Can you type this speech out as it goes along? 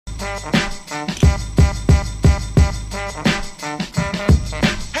The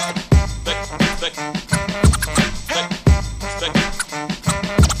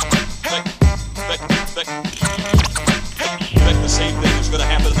same thing is going to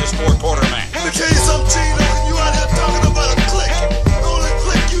happen in this fourth quarter, man. Let me tell you something, Gino, when you out here talking about a clique, the only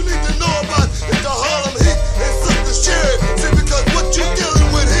clique you need to know about is the Harlem Heat and Sister Sherry. See, because what you're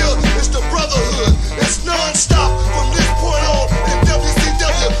dealing with here is the brotherhood. It's non-stop from this point on in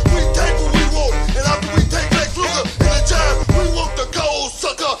WCW. We take what we want, and after we take Lex Luger and the Giant, we want the gold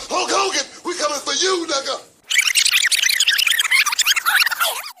sucker. Hulk Hogan, we coming for you, nigga.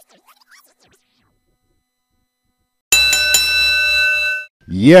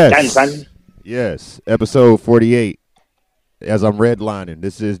 Yes. Yes. Episode 48. As I'm redlining,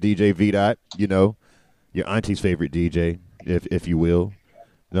 this is DJ V-Dot, you know, your auntie's favorite DJ, if you will.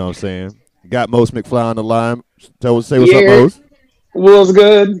 You know what I'm saying? Got Mos McFly on the line. Say what's up, Mos. What's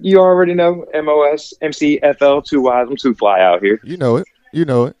good? You already know. MOS, MCFL, 2 Wise. I'm too fly out here. You know it. You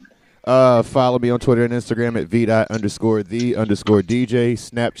know it. Follow me on Twitter and Instagram at V._the_DJ.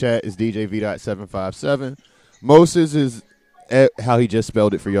 Snapchat is DJ V.757. Moses is how he just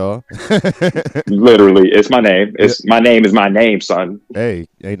spelled it for y'all. Literally, it's my name. My name is my name, son. Hey,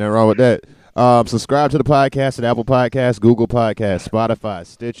 ain't nothing wrong with that. Subscribe to the podcast at Apple Podcasts, Google Podcasts, Spotify,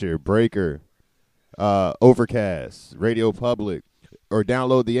 Stitcher, Breaker, Overcast, Radio Public, or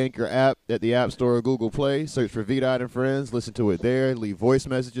download the Anchor app at the App Store or Google Play. Search for V-Dot and Friends. Listen to it there. Leave voice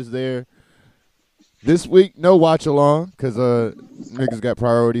messages there. This week, no watch along because niggas got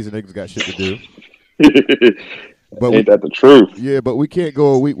priorities and niggas got shit to do. But ain't that the truth? Yeah, but we can't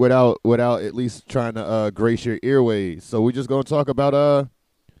go a week without at least trying to grace your earways. So we're just gonna talk about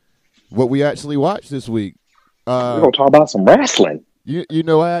what we actually watched this week. We're gonna talk about some wrestling. You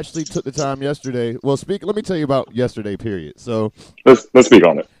know, I actually took the time yesterday. Well, let me tell you about yesterday. Period. So let's speak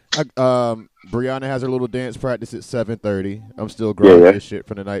on it. Brianna has her little dance practice at 7:30. I'm still grinding this shit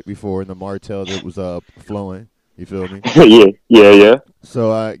from the night before, and the Martell that was flowing. You feel me? yeah.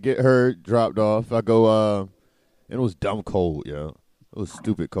 So I get her dropped off. I go. And it was dumb cold, yo. It was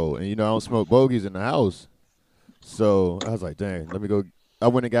stupid cold. And, you know, I don't smoke bogeys in the house. So I was like, dang, let me go. I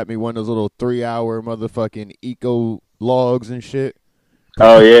went and got me one of those little 3-hour motherfucking eco logs and shit.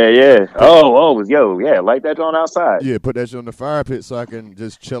 Oh, yeah. Yeah, light that on outside. Yeah, put that shit on the fire pit so I can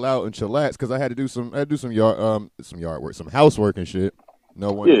just chill out and chillax. Because I had to do some yard work, some housework and shit.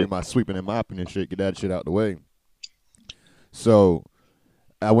 No one do my sweeping and mopping and shit. Get that shit out the way. So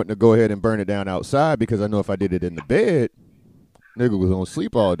I went to go ahead and burn it down outside because I know if I did it in the bed, nigga was gonna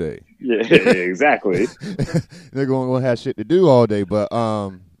sleep all day. Yeah, exactly. Nigga gonna have shit to do all day. But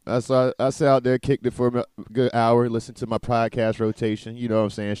I sat out there, kicked it for a good hour, listened to my podcast rotation. You know what I'm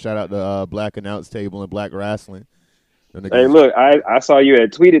saying? Shout out to Black Announce Table and Black Wrestling. Hey, look, I saw you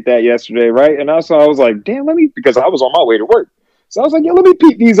had tweeted that yesterday, right? And I was like, damn, because I was on my way to work. So I was like, yeah, let me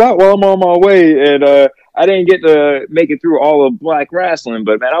peep these out while I'm on my way. And I didn't get to make it through all of Black Wrestling,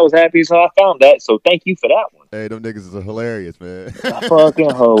 but, man, I was happy so I found that. So thank you for that one. Hey, them niggas is hilarious, man.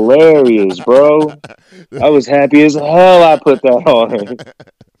 Fucking hilarious, bro. I was happy as hell I put that on.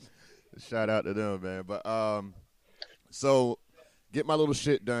 Shout out to them, man. But so get my little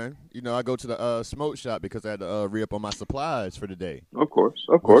shit done. You know, I go to the smoke shop because I had to re-up on my supplies for the day. Of course.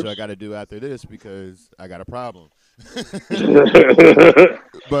 Which I got to do after this because I got a problem.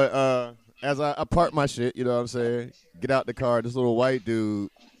 But as I park my shit, you know what I'm saying, get out the car, this little white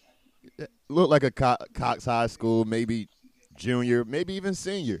dude looked like a Cox High School, maybe junior, maybe even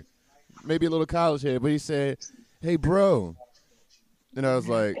senior, maybe a little college head. But he said, "Hey, bro," and I was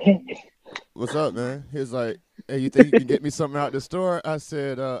like, "What's up, man?" He was like, "Hey, you think you can get me something out the store?" I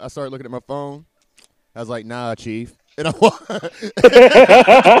said, I started looking at my phone. I was like, "Nah, Chief." And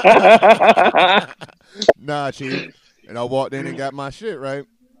nah, Chief. And I walked in and got my shit, right?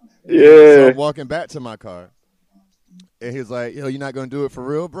 Yeah. So I'm walking back to my car. And he's like, yo, you're not going to do it for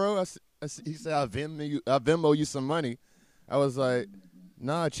real, bro? He said, I'll Venmo you some money. I was like,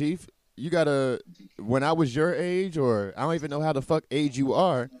 nah, Chief. You got to, when I was your age, or I don't even know how the fuck age you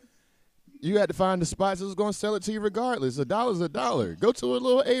are, you had to find the spots that was going to sell it to you regardless. $1's $1. Go to a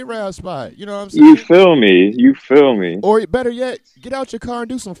little A-Rab spot. You know what I'm saying? You feel me. Or better yet, get out your car and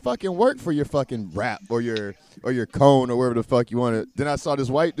do some fucking work for your fucking wrap or your cone or wherever the fuck you want it. Then I saw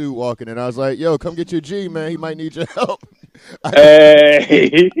this white dude walking and I was like, yo, come get your G, man. He might need your help.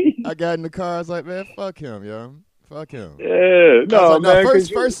 Hey. I got in the car. I was like, man, fuck him, yo. Fuck him. Yeah. No, like,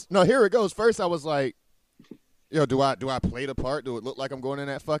 man. No, here it goes. First I was like, yo, do I play the part? Do it look like I'm going in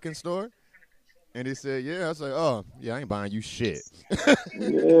that fucking store? And he said, yeah. I was like, oh, yeah, I ain't buying you shit.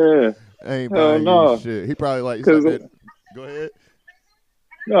 Yeah. I ain't buying you shit. He probably like, go ahead.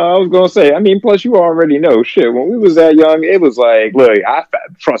 No, I was gonna say. I mean, plus you already know shit. When we was that young, it was like, look,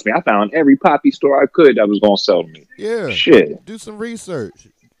 trust me, I found every poppy store I could that was gonna sell to me. Yeah, Shit. do some research.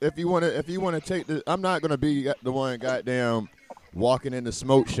 If you wanna take the, I'm not gonna be the one goddamn walking in the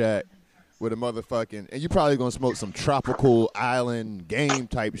smoke shack with a motherfucking, and you probably gonna smoke some tropical island game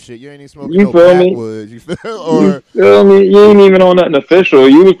type shit. You ain't even smoking You no feel me? backwoods. You feel You or feel me? You ain't even on nothing official.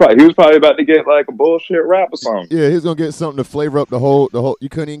 He was probably about to get like a bullshit rap or something. yeah, he's gonna get something to flavor up the whole. You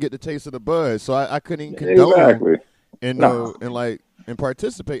couldn't even get the taste of the buzz, so I couldn't even condone Exactly. and Nah. and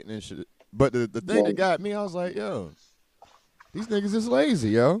participating in shit. But the thing that got me, I was like, yo, these niggas is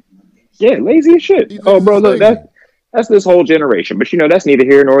lazy, yo. Yeah, lazy as shit. These Oh, niggas bro, is look, lazy. that's this whole generation. But that's neither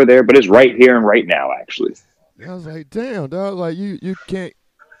here nor there. But it's right here and right now, actually. I was like, damn, dog. Like you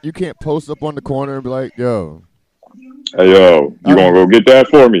can't post up on the corner and be like, yo. Hey, yo, you gonna go get that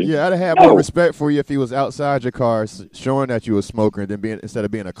for me? Yeah, I'd have No. more respect for you if he was outside your car showing that you a smoker than instead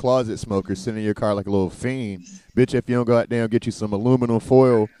of being a closet smoker sitting in your car like a little fiend. Bitch, if you don't go out there and get you some aluminum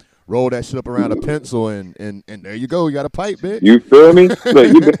foil, roll that shit up around a pencil, and there you go. You got a pipe, bitch. You feel me?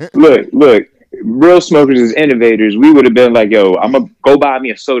 Look. Real smokers is innovators. We would have been like, yo, I'm gonna go buy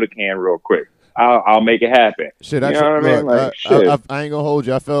me a soda can real quick. I'll make it happen. Shit, You know what I mean? Like, shit. I ain't gonna hold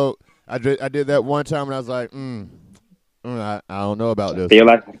you. I did that one time and I was like, I don't know about this.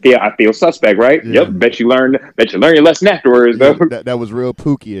 I feel suspect, right? Yeah. Yep. Bet you learn your lesson afterwards, Yeah, though. that was real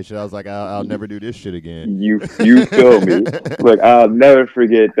pooky-ish. I was like, I'll never do this shit again. You feel me? Look, I'll never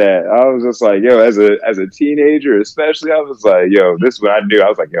forget that. I was just like, yo, as a teenager, especially, I was like, yo, this is what I do. I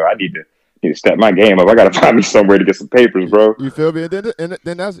was like, yo, I need to step my game up. I gotta find me somewhere to get some papers, bro. You feel me? And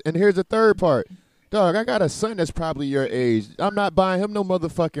then here's the third part. Dog, I got a son that's probably your age. I'm not buying him no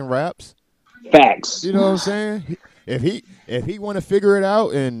motherfucking raps. Facts. You know what I'm saying? If he want to figure it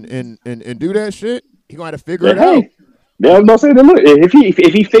out and do that shit, he gonna have to figure it out. Yeah, I was about to say that. Look, if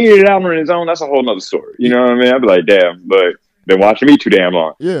he figured it out on his own, that's a whole nother story. You know what I mean? I'd be like, damn, but been watching me too damn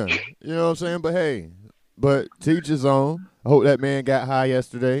long. Yeah, you know what I'm saying. But hey, teach his own. I hope that man got high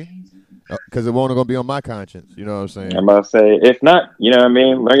yesterday, because it won't gonna be on my conscience. You know what I'm saying? I'm about to say, if not, you know what I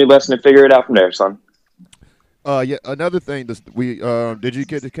mean? Learn your lesson and figure it out from there, son. Yeah. Another thing, did you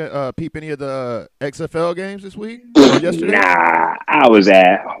get to peep any of the XFL games this week or yesterday? Nah, I was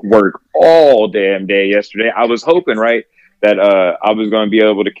at work all damn day yesterday. I was hoping, right, that I was going to be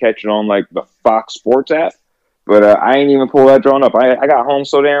able to catch it on like the Fox Sports app, but I ain't even pull that drawn up. I got home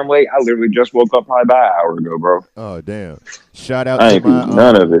so damn late. I literally just woke up probably about an hour ago, bro. Oh damn! Shout out I to ain't my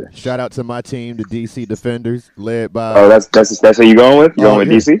none of it. Shout out to my team, the DC Defenders, led by. Oh, that's who you going with? You going with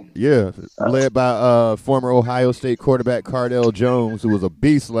DC? Yeah, led by former Ohio State quarterback Cardell Jones, who was a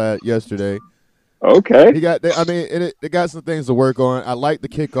beast yesterday. Okay. He got. They got some things to work on. I like the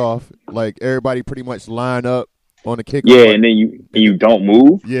kickoff. Like everybody pretty much line up on the kickoff. Yeah, and then you don't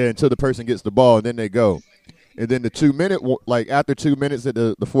move. Yeah, until the person gets the ball, and then they go. And then the 2 minute, like after 2 minutes at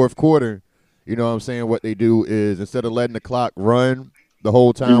the fourth quarter, you know what I'm saying? What they do is instead of letting the clock run the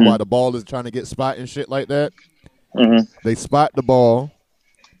whole time while the ball is trying to get spot and shit like that, they spot the ball,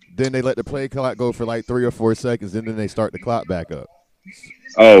 then they let the play clock go for like 3 or 4 seconds, and then they start the clock back up.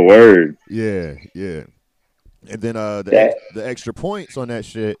 Oh, word. Yeah. And then the extra points on that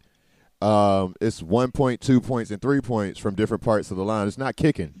shit, it's 1 point, 2 points, and 3 points from different parts of the line. It's not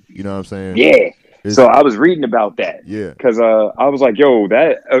kicking. You know what I'm saying? Yeah. So I was reading about that. Yeah. Because I was like, yo,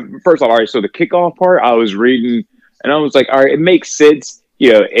 that first off, all right, so the kickoff part, I was reading, and I was like, all right, it makes sense.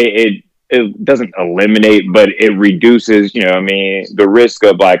 You know, it doesn't eliminate, but it reduces, you know what I mean, the risk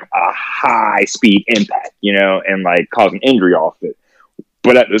of like a high speed impact, you know, and like causing injury off it.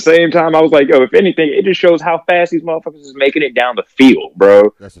 But at the same time, I was like, yo, if anything, it just shows how fast these motherfuckers is making it down the field,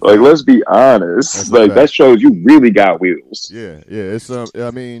 bro. Like, let's be honest. Like, that shows you really got wheels. Yeah. It's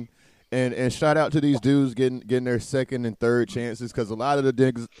I mean, and shout out to these dudes getting their second and third chances, because a lot of the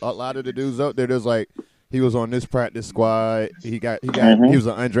dudes out there, there's like, he was on this practice squad. He was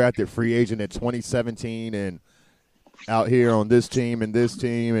an undrafted free agent in 2017 and out here on this team, and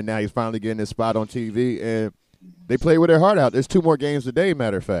now he's finally getting his spot on TV, and they play with their heart out. There's 2 more games a day,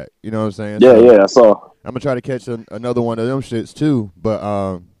 matter of fact. You know what I'm saying? Yeah, I saw. I'm going to try to catch another one of them shits too, but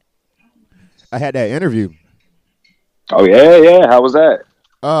I had that interview. Oh, yeah. How was that?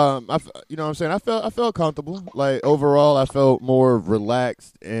 You know what I'm saying? I felt comfortable. Like overall, I felt more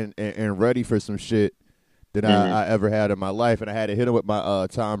relaxed and ready for some shit than I ever had in my life. And I had to hit him with my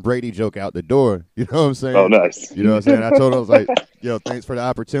Tom Brady joke out the door. You know what I'm saying? Oh, nice. You know what I'm saying? I told him, I was like, yo, thanks for the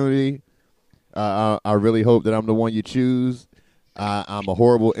opportunity. I really hope that I'm the one you choose. I'm a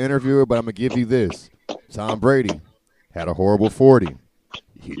horrible interviewer, but I'm gonna give you this. Tom Brady had a horrible 40.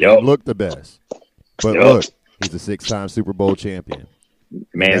 He didn't look the best, but look, he's a 6-time Super Bowl champion.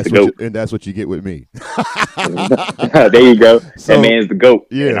 Man's the GOAT. And that's what you get with me. There you go. So, that man's the GOAT.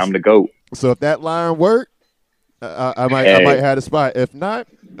 yes. And I'm the GOAT. So if that line worked, I might have a spot. If not,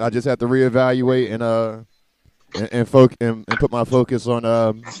 I just have to reevaluate and put my focus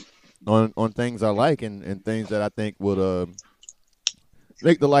on things I like and things that I think would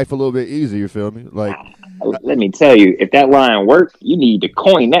make the life a little bit easier. You feel me? Like, let me tell you, if that line worked, you need to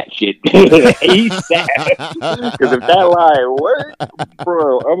coin that shit ASAP. Because if that line worked,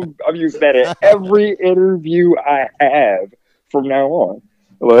 bro, I'm using that in every interview I have from now on.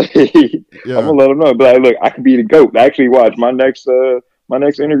 Like, yeah. I'm gonna let them know. But like, look, I could be the GOAT. Actually, watch my next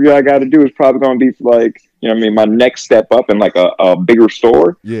interview I got to do is probably gonna be for like, you know what I mean, my next step up in like a bigger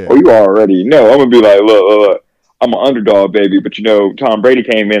store. Yeah. Oh, you already know. I'm gonna be like, look. I'm an underdog, baby, but you know, Tom Brady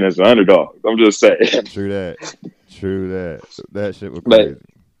came in as an underdog. I'm just saying. True that. That shit was But crazy.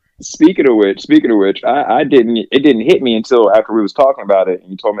 speaking of which, it didn't hit me until after we was talking about it, and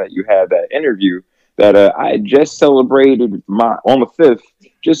you told me that you had that interview that I just celebrated on the 5th,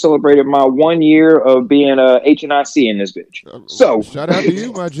 just celebrated my 1 year of being HNIC in this bitch. So shout out to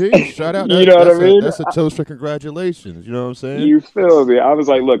you, my G. Shout out. You know what I mean? That's a toast for congratulations. You know what I'm saying? You feel me? I was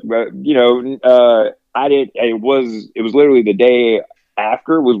like, look, you know, I did. It was literally the day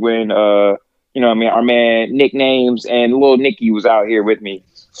after was when you know, I mean, our man Nick Names and Lil Nicky was out here with me.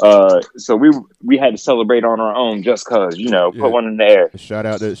 So we had to celebrate on our own just cause, you know, put one in the air. Shout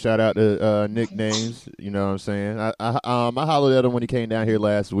out to Nick Names. You know what I'm saying? I hollered at him when he came down here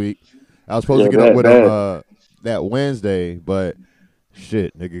last week. I was supposed to get up with him that Wednesday, but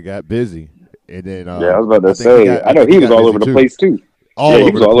shit, nigga got busy. And then I was about to say, I know he was all over the place too.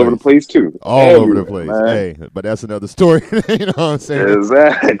 He was all over the place too. All over the place. Man. Hey, but that's another story. You know what I'm saying?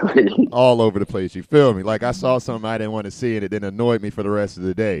 Exactly. All over the place. You feel me? Like I saw something I didn't want to see and it didn't annoy me for the rest of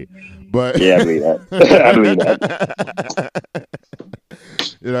the day. But yeah, I believe that. I believe that.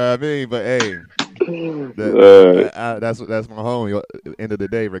 You know what I mean? But hey, that's my homie. End of the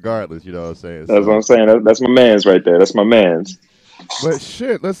day, regardless. You know what I'm saying? That's what I'm saying. That's my man's right there. That's my man's. But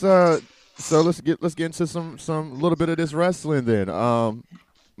shit, let's get into some little bit of this wrestling then.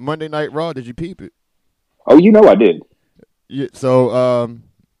 Monday Night Raw, did you peep it? Oh, you know I did. Yeah, so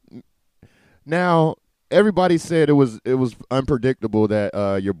now everybody said it was unpredictable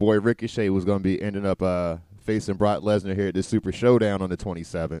that your boy Ricochet was going to be ending up facing Brock Lesnar here at this Super Showdown on the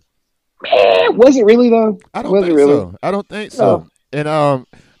 27th. Man, was it really though? I don't think so. I don't think so. No.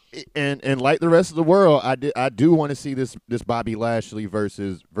 And like the rest of the world, I do want to see this Bobby Lashley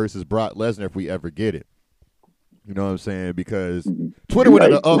versus Brock Lesnar if we ever get it. You know what I'm saying? Because Twitter went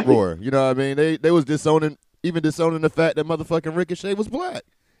in an uproar. You know what I mean? They was disowning the fact that motherfucking Ricochet was black.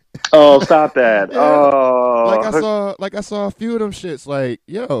 Oh, stop that! Yeah. Oh, like I saw a few of them shits. Like,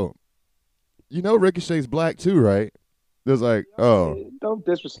 yo, you know Ricochet's black too, right? It was like, oh, don't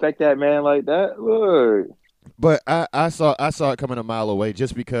disrespect that man like that. Look. But I saw it coming a mile away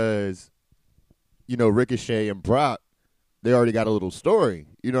just because, you know, Ricochet and Brock, they already got a little story.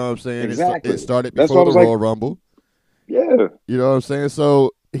 You know what I'm saying? Exactly. It started before the Royal Rumble. Yeah. You know what I'm saying?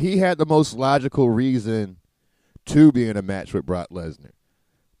 So he had the most logical reason to be in a match with Brock Lesnar.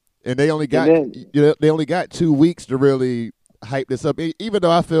 And they only got 2 weeks to really hype this up. Even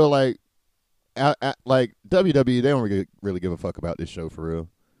though I feel like WWE, they don't really give a fuck about this show for real.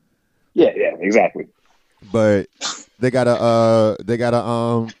 Yeah, exactly. But they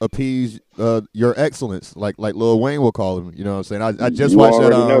gotta appease your excellence, like Lil Wayne will call him. You know what I'm saying? I just watched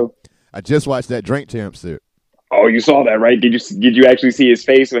that. I just watched that Drink Champ shit. Oh, you saw that, right? Did you actually see his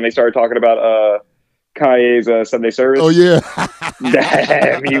face when they started talking about Kanye's Sunday service? Oh yeah, that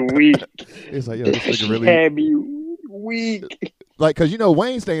had me weak. It's like, yo, this nigga really had me weak. Like, cause you know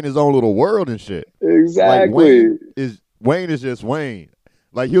Wayne stay in his own little world and shit. Exactly. Like Wayne is just Wayne.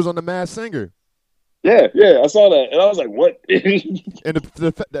 Like he was on The Masked Singer. Yeah, I saw that, and I was like, "What?" And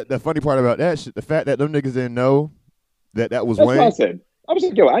the funny part about that shit, the fact that them niggas didn't know that was That's Wayne. What I said. I was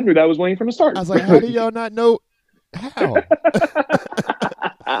like, "Yo, I knew that was Wayne from the start." I was like, "How do y'all not know?" How?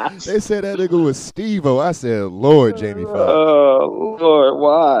 They said that nigga was Steve-O. I said, "Lord, Jamie Foxx." Oh, Lord,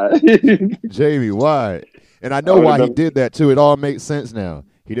 why? Jamie, why? And I know why he did that too. It all makes sense now.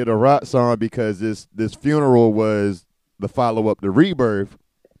 He did a rock song because this funeral was the follow-up to Rebirth,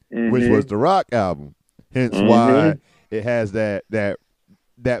 which was the Rock album. Hence why it has that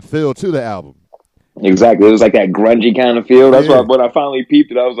feel to the album. Exactly. It was like that grungy kind of feel. That's why when I finally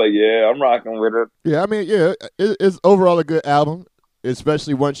peeped it, I was like, yeah, I'm rocking with it. Yeah, I mean, yeah, it's overall a good album,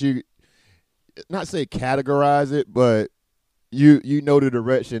 especially once you, not say categorize it, but you know the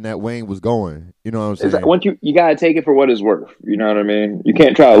direction that Wayne was going. You know what I'm saying? It's like, once you gotta take it for what it's worth. You know what I mean? You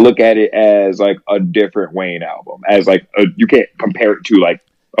can't try to look at it as like a different Wayne album. As like you can't compare it to like,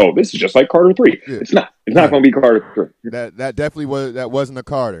 oh, this is just like Carter 3. Yeah. It's not. It's not going to be Carter 3. That definitely wasn't a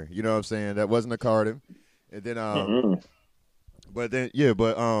Carter. You know what I'm saying? That wasn't a Carter. And then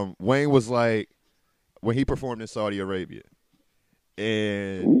Wayne was like, when he performed in Saudi Arabia,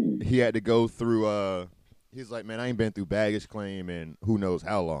 and he had to go through he's like, man, I ain't been through baggage claim and who knows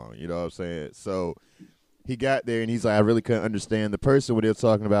how long, you know what I'm saying? So he got there and he's like, I really couldn't understand the person when they were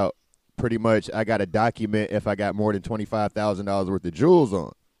talking about pretty much I got to document if I got more than $25,000 worth of jewels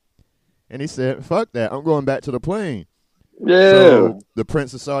on. And he said, fuck that, I'm going back to the plane. Yeah. So the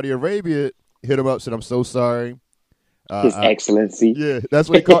Prince of Saudi Arabia hit him up, said, I'm so sorry. His Excellency. Yeah, that's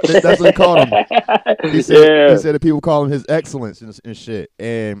what he called. That's what he called him. He said that people call him His Excellence and shit.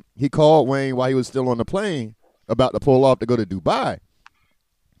 And he called Wayne while he was still on the plane, about to pull off to go to Dubai.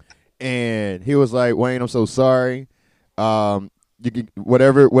 And he was like, Wayne, I'm so sorry. You can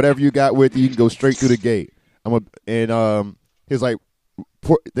whatever you got with you can go straight through the gate. He's like,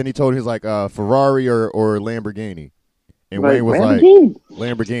 then he told him, he's like Ferrari or Lamborghini. And Wayne was like,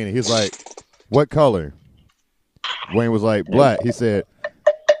 Lamborghini. He's like, what color? Wayne was like, black. He said,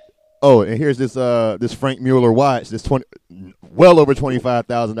 oh, and here's this Frank Mueller watch, this well over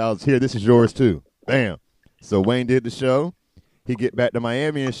 $25,000 here. This is yours too. Bam. So Wayne did the show. He get back to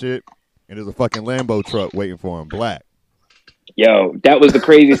Miami and shit, and there's a fucking Lambo truck waiting for him, black. Yo, that was the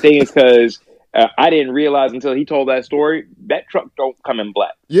craziest thing, is because I didn't realize until he told that story, that truck don't come in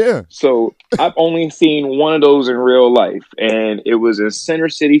black. Yeah. So I've only seen one of those in real life, and it was in Center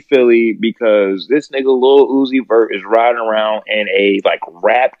City, Philly, because this nigga Lil Uzi Vert is riding around in a like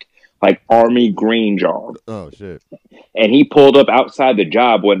wrapped like army green job. Oh shit. And he pulled up outside the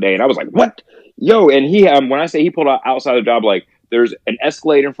job one day, and I was like, what? Yo, and he when I say he pulled up outside the job, like there's an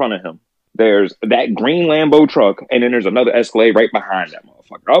Escalade in front of him. There's that green Lambo truck, and then there's another Escalade right behind that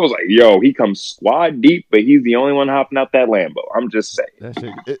motherfucker. I was like, yo, he comes squad deep, but he's the only one hopping out that Lambo. I'm just saying. That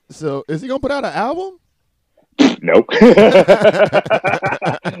shit. So is he gonna put out an album? Nope.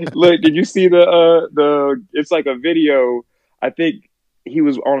 Look, did you see the? It's like a video. I think he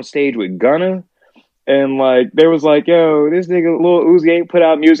was on stage with Gunna. And like there was like, yo, this nigga Lil Uzi ain't put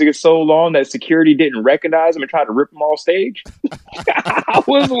out music in so long that security didn't recognize him and tried to rip him off stage. I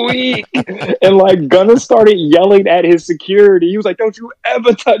was weak. And like Gunna started yelling at his security. He was like, don't you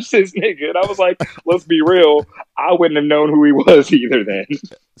ever touch this nigga. And I was like, let's be real, I wouldn't have known who he was either then.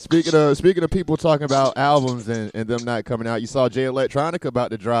 Speaking of people talking about albums and them not coming out, you saw Jay Electronica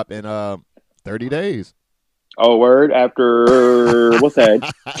about to drop in 30 days. Oh, word? After, what's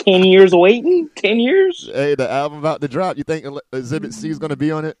that, 10 years waiting? 10 years? Hey, the album about to drop. You think Exhibit C is going to be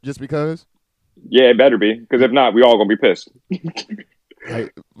on it just because? Yeah, it better be. Because if not, we all going to be pissed.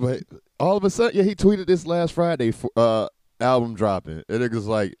 But all of a sudden, yeah, he tweeted this last Friday, album dropping. And it was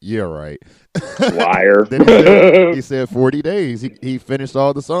like, yeah, right. Liar. Then he said 40 days. He finished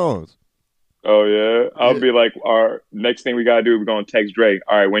all the songs. Oh, yeah? I'll be like, our next thing we got to do, we're going to text Drake.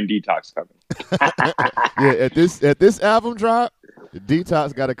 All right, when Detox coming? Yeah, at this album drop,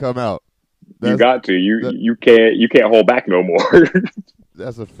 Detox got to come out. You got to. You can't hold back no more.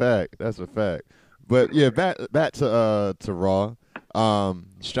 That's a fact. But yeah, back to Raw.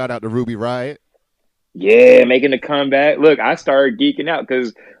 Shout out to Ruby Riott. Yeah, making a comeback. Look, I started geeking out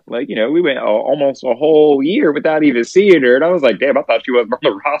because, like, you know, we went almost a whole year without even seeing her, and I was like, damn, I thought she wasn't on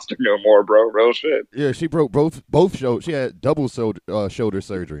the roster no more, bro. Real shit. Yeah, she broke both shoulders. She had double shoulder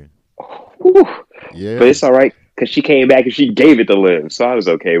surgery. Whew. Yeah, but it's all right because she came back and she gave it to live, so I was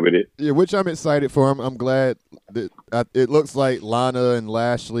okay with it. Yeah, which I'm excited for. I'm glad that it looks like Lana and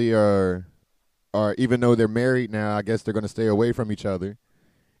Lashley are even though they're married now, I guess they're going to stay away from each other.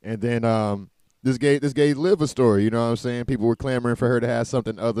 And then this gave Liv a story. You know what I'm saying? People were clamoring for her to have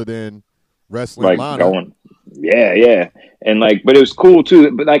something other than wrestling like Lana. Going, yeah, and like, but it was cool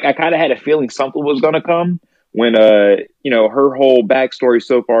too. But like, I kind of had a feeling something was going to come. When, you know, her whole backstory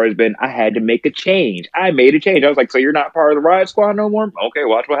so far has been, I had to make a change. I made a change. I was like, so you're not part of the Riot Squad no more? Okay,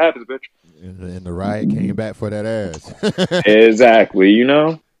 watch what happens, bitch. And the Riot came back for that ass. Exactly, you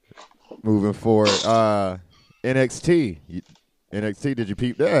know? Moving forward, NXT. NXT, did you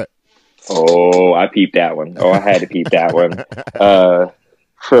peep that? Oh, I peeped that one. Oh, I had to peep that one.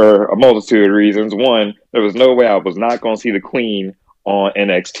 For a multitude of reasons. One, there was no way I was not going to see the Queen on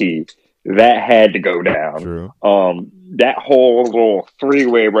NXT. That had to go down. True. That whole little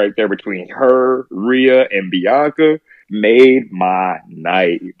three-way right there between her, Rhea, and Bianca made my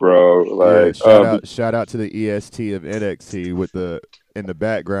night, bro. Like, yeah, shout out to the EST of NXT with in the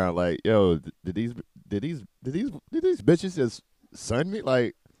background. Like, yo, did did these bitches just sun me?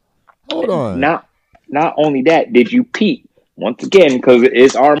 Like, hold on. Not only that, did you peep once again because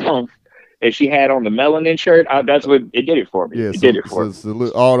it's our month? And she had on the melanin shirt. That's what it did it for me. Yeah, it did it for me.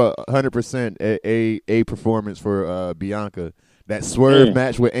 Salute all the 100% a performance for Bianca. That swerve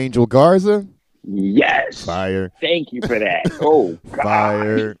match with Angel Garza. Yes, fire. Thank you for that. Oh, God.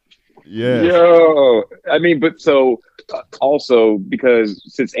 Fire. Yeah. Yo, I mean, but so also because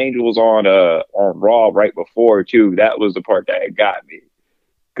since Angel was on Raw right before too, that was the part that got me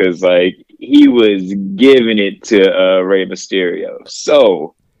because like he was giving it to Rey Mysterio.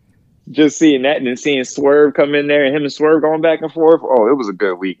 So just seeing that and then seeing Swerve come in there and him and Swerve going back and forth. Oh, it was a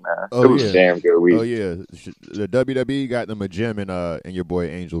good week, man. It was a damn good week. Oh yeah, the WWE got them a gem in your boy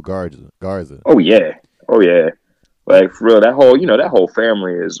Angel Garza. Oh yeah. Like for real, that whole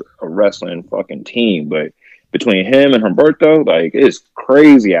family is a wrestling fucking team. But between him and Humberto, like it's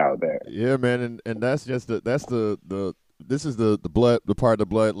crazy out there. Yeah, man, and that's just this is the part of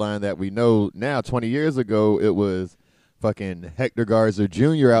the bloodline that we know now. 20 years ago, it was fucking Hector Garza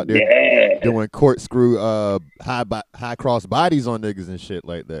Jr. out there doing corkscrew high cross bodies on niggas and shit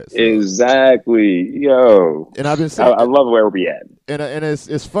like that. So. Exactly, yo. And I've been saying, I love where we at. And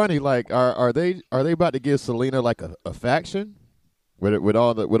it's funny. Like, are they about to give Selena like a faction with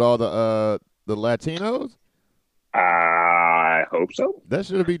all the Latinos? I hope so. That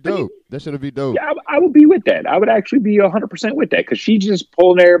should be dope. Yeah, I would be with that. I would actually be 100% with that because she just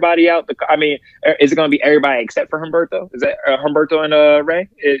pulling everybody out. Is it going to be everybody except for Humberto? Is that Humberto and Rey?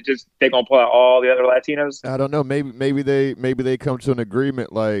 It just they're going to pull out all the other Latinos? I don't know. Maybe they come to an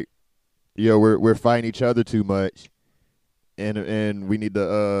agreement like, we're fighting each other too much, and we need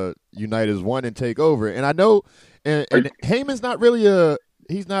to unite as one and take over. And I know, and Heyman's not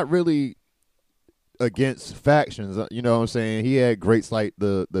really against factions, you know what I'm saying? He had greats like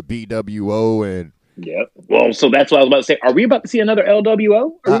the BWO and yeah. Well, so that's what I was about to say. Are we about to see another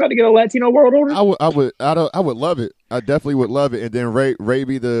LWO? Are we about to get a Latino World Order? I would love it. I definitely would love it. And then Ray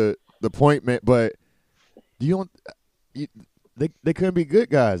be the appointment, but they couldn't be good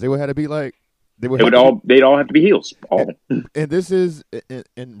guys. They would have to be like they'd all have to be heels. And this is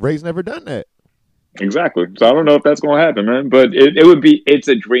and Ray's never done that. Exactly. So I don't know if that's going to happen, man. But it's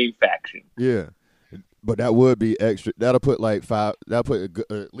a dream faction. Yeah. But that would be extra. That'll put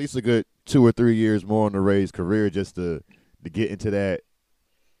at least a good 2 or 3 years more on the Ray's career just to get into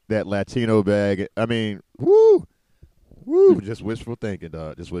that Latino bag. I mean, woo, just wishful thinking,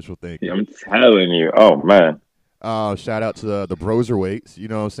 dog. Just wishful thinking. Yeah, I'm telling you. Oh man. Shout out to the Broserweights. You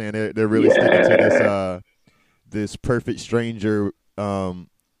know what I'm saying? They're really sticking to this perfect stranger.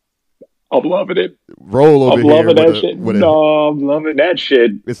 I'm loving it. Roll over here. I'm loving that shit. I'm loving that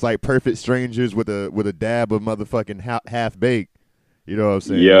shit. It's like perfect strangers with a dab of motherfucking half baked. You know what I'm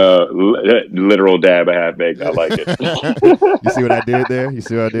saying? Yeah, literal dab of half baked. I like it. You see what I did there? I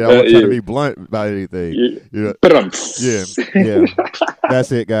wasn't trying to be blunt about anything. Yeah.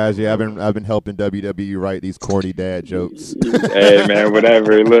 That's it, guys. Yeah, I've been helping WWE write these corny dad jokes. Hey man,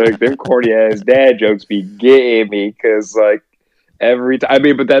 whatever. Look, them corny ass dad jokes be getting me because like. Every time, I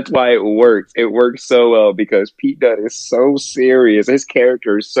mean, but that's why it works. It works so well because Pete Dunne is so serious. His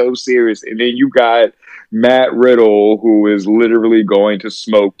character is so serious, and then you got Matt Riddle, who is literally going to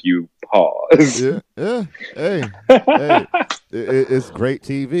smoke you. Pause. Yeah. Hey, it's great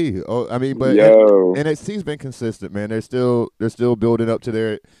TV. Oh, I mean, but NXT's been consistent, man. They're still building up to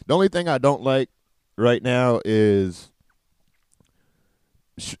their. The only thing I don't like right now is.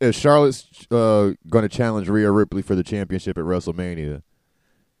 If Charlotte's going to challenge Rhea Ripley for the championship at WrestleMania,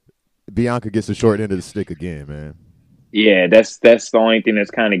 Bianca gets the short end of the stick again, man. Yeah, that's the only thing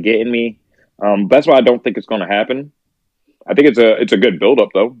that's kind of getting me. That's why I don't think it's going to happen. I think it's a good build-up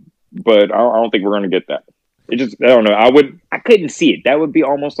though, but I don't think we're going to get that. I don't know. I couldn't see it. That would be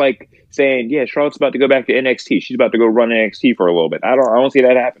almost like saying, yeah, Charlotte's about to go back to NXT. She's about to go run NXT for a little bit. I don't see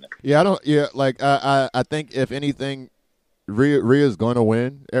that happening. Yeah, I think if anything. Rhea's going to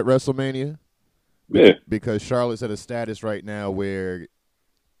win at WrestleMania because Charlotte's at a status right now where,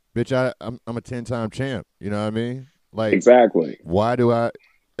 bitch, I'm a 10-time champ. You know what I mean? Like exactly. Why do I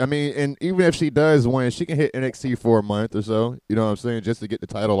mean, and even if she does win, she can hit NXT for a month or so. You know what I'm saying? Just to get the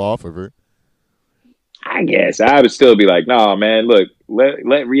title off of her. I guess I would still be like, nah, man. Look,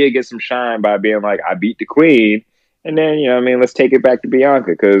 let Rhea get some shine by being like, I beat the queen. And then, you know what I mean, let's take it back to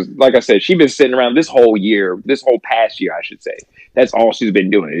Bianca. Because, like I said, she's been sitting around this whole past year, I should say. That's all she's been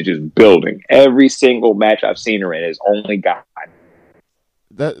doing is just building. Every single match I've seen her in has only got.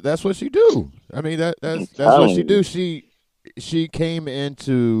 That's what she do. I mean, that's what she do. She came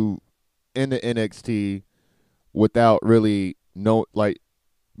into NXT without really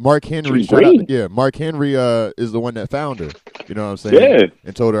Mark Henry, She's shout out, great. yeah, Mark Henry is the one that found her. You know what I'm saying? Yeah.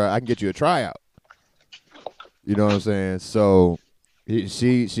 And told her I can get you a tryout. You know what I'm saying? So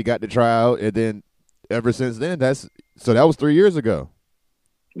she got the tryout, and then ever since then, that was 3 years ago.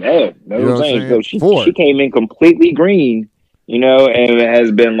 Yeah, that's You know what I'm what I'm saying. saying? So Four. she came in completely green, and it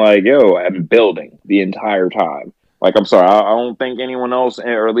has been like, yo, I'm building the entire time. Like, I'm sorry, I don't think anyone else,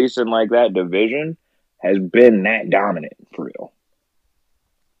 or at least in like that division, has been that dominant for real.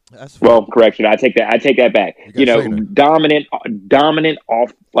 That's fine. Well, correction, I take that back. You got Shayna. Dominant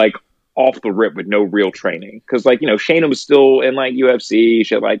off the rip with no real training. Because Shayna was still in like UFC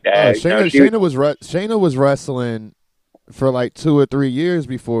shit like that. Shayna was wrestling for like 2 or 3 years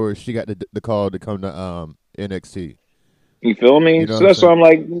before she got the call to come to NXT. You feel me? You know So that's why I'm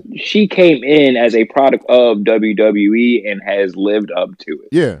like, she came in as a product of WWE and has lived up to it.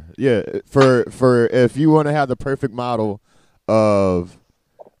 Yeah. For if you want to have the perfect model of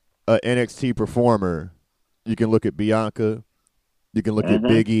an NXT performer, you can look at Bianca. You can look at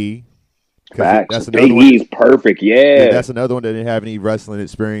Big E. Facts. Big E's perfect. Yeah, that's another one that didn't have any wrestling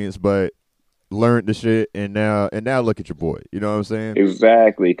experience, but learned the shit, and now look at your boy. You know what I'm saying?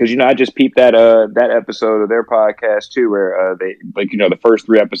 Exactly. Because I just peeped that episode of their podcast too, where they the first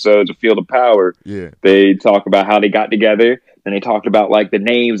 3 episodes of Field of Power. Yeah, they talk about how they got together, and they talked about like the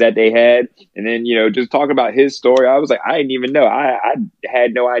names that they had, and then just talking about his story. I was like, I didn't even know. I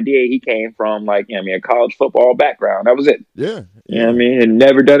had no idea he came from a college football background. That was it. Yeah. You know what I mean? Had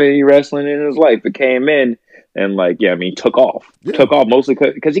never done any wrestling in his life, but came in and took off. Yeah. Took off mostly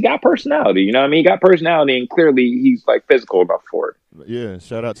because he got personality. You know what I mean? He got personality, and clearly he's like physical enough for it. Yeah.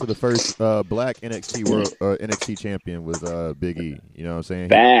 Shout out to the first black NXT champion was Big E. You know what I'm saying?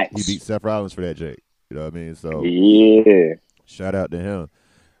 Facts. He beat Seth Rollins for that, Jake. You know what I mean? So yeah. Shout out to him.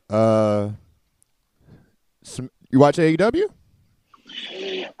 You watch AEW?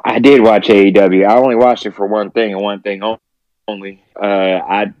 I did watch AEW. I only watched it for one thing and one thing only.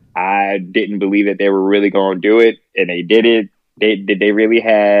 I didn't believe that they were really going to do it, and they did it. Did they really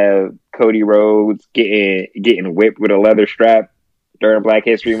have Cody Rhodes getting whipped with a leather strap during Black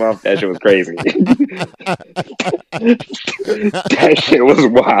History Month? That shit was crazy. That shit was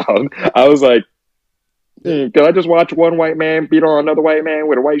wild. I was like, can I just watch one white man beat on another white man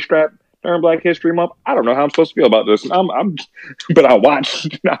with a white strap during Black History Month? I don't know how I'm supposed to feel about this. But I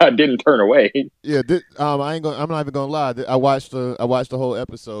watched. I didn't turn away. Yeah, I'm not even gonna lie. I watched the whole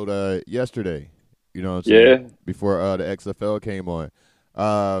episode yesterday. You know what I'm saying? Yeah. Before the XFL came on.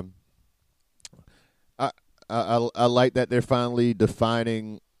 I like that they're finally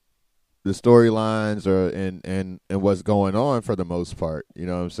defining the storylines and what's going on for the most part. You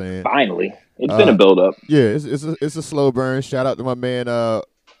know what I'm saying? Finally. It's been a build up. Yeah, it's a slow burn. Shout out to my man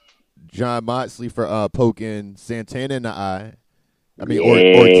John Moxley for poking Santana in the eye. I mean,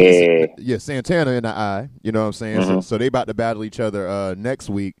 Ortiz, Santana in the eye. You know what I'm saying? Mm-hmm. So they about to battle each other next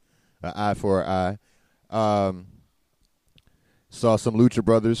week, eye for an eye. Saw some Lucha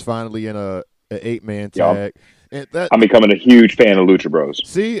Brothers finally in an 8-man tag. And I'm becoming a huge fan of Lucha Bros.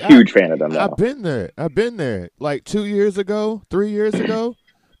 See, huge fan of them now. I've been there. Like 3 years ago,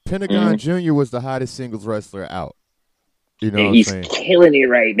 Pentagon Jr. was the hottest singles wrestler out. You know and what he's I'm saying? killing it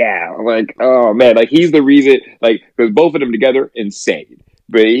right now. Like, oh man, like he's the reason. Like, because both of them together, insane.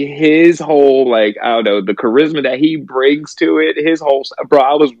 But his whole, I don't know, the charisma that he brings to it, his whole, bro,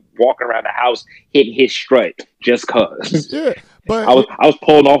 I was walking around the house hitting his strut just cause. Yeah, but I was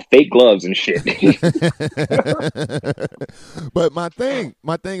pulling off fake gloves and shit. But my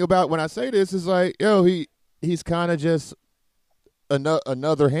thing about when I say this is like, yo, he's kind of just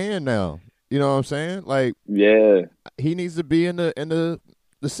another hand now. You know what I'm saying? Like, yeah, he needs to be in the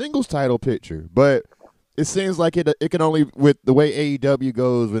singles title picture, but it seems like it can only, with the way AEW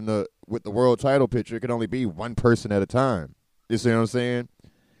goes with the world title picture, it can only be one person at a time. You see what I'm saying?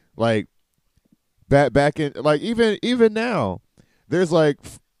 Like back in, like, even now, there's like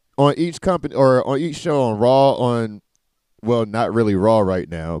on each company or on each show on Raw, well, not really Raw right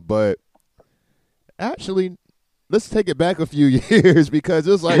now, but actually, let's take it back a few years, because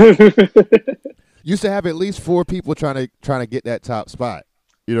it was like used to have at least 4 people trying to get that top spot.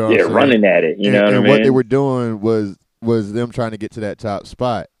 You know what I'm saying? Running at it. You know what I mean? What they were doing was them trying to get to that top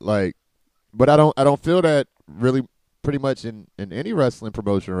spot. Like, but I don't feel that really pretty much in any wrestling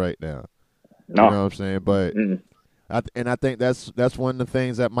promotion right now. No. You know what I'm saying? But I think that's one of the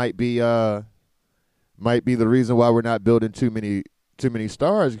things that might be the reason why we're not building too many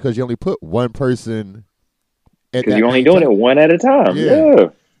stars, because you only put one person. Because you're only doing it one at a time. Yeah.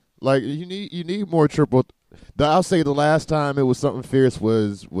 Like, you need more triple. I'll say the last time it was something fierce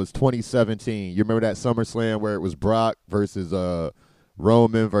was 2017. You remember that SummerSlam where it was Brock versus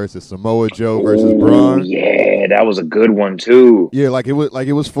Roman versus Samoa Joe versus Braun. Yeah, that was a good one too. Yeah, like it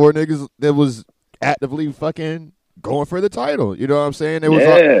was 4 niggas that was actively fucking going for the title. You know what I'm saying?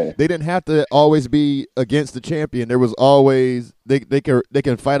 They didn't have to always be against the champion. There was always they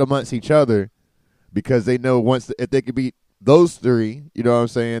can fight amongst each other because they know if they could beat those 3, you know what I'm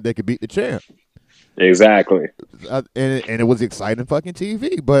saying, they could beat the champ. Exactly. And it was exciting fucking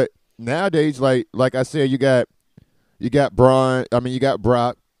TV. But nowadays, like I said, you got Braun. I mean, you got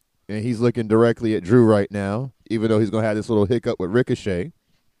Brock, and he's looking directly at Drew right now, even though he's gonna have this little hiccup with Ricochet.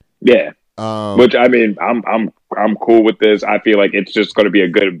 Yeah. Which I mean, I'm cool with this. I feel like it's just going to be a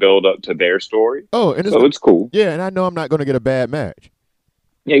good build up to their story. Oh, and it's cool. Yeah, and I know I'm not going to get a bad match.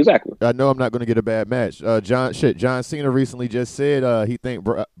 Yeah, exactly. I know I'm not going to get a bad match. John Cena recently just said he think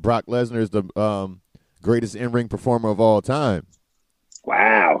Brock Lesnar is the greatest in-ring performer of all time.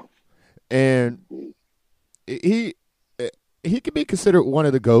 Wow. And he could be considered one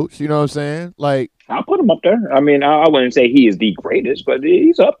of the GOATs, you know what I'm saying? Like, I'll put him up there. I mean, I wouldn't say he is the greatest, but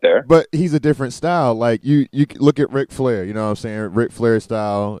he's up there. But he's a different style. Like, you look at Ric Flair, you know what I'm saying? Ric Flair's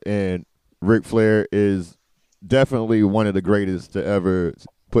style, and Ric Flair is definitely one of the greatest to ever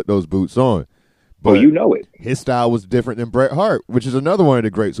put those boots on. But you know it. His style was different than Bret Hart, which is another one of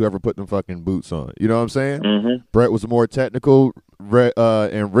the greats who ever put them fucking boots on. You know what I'm saying? Mm-hmm. Bret was more technical,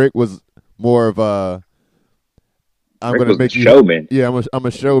 and Rick was more of a I'm Rick gonna was make a you showman. Yeah, I'm a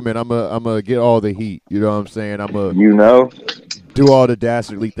showman. I'm gonna get all the heat. You know what I'm saying? Do all the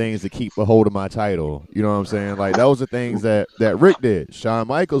dastardly things to keep a hold of my title. You know what I'm saying? Like, those are things that Rick did. Shawn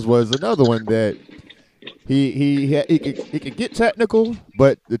Michaels was another one that he could get technical,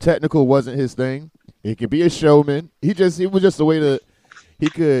 but the technical wasn't his thing. He could be a showman. He was just a way to he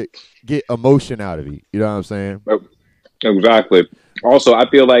could get emotion out of you. You know what I'm saying? Exactly. Also, I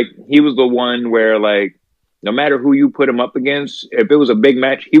feel like he was the one where, like, no matter who you put him up against, if it was a big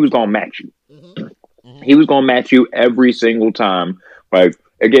match, he was going to match you. Mm-hmm. He was going to match you every single time. Like,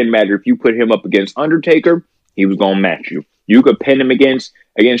 again, matter if you put him up against Undertaker, he was going to match you. You could pin him against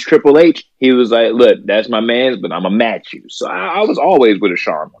Triple H. He was like, look, that's my man, but I'm going to match you. So I was always with a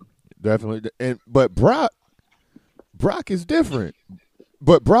Shawn. Definitely. But Brock is different.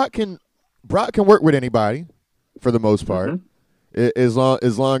 But Brock can work with anybody for the most part. Mm-hmm. As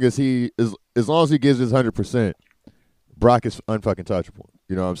long as he gives his 100%, Brock is unfucking touchable.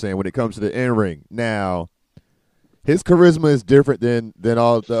 You know what I'm saying? When it comes to the in-ring. Now, his charisma is different than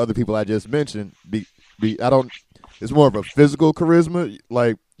all the other people I just mentioned. It's more of a physical charisma.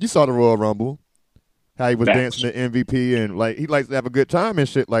 Like, you saw the Royal Rumble, how he was dancing to MVP, and like he likes to have a good time and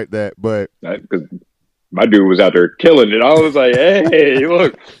shit like that. But because my dude was out there killing it. I was like, hey,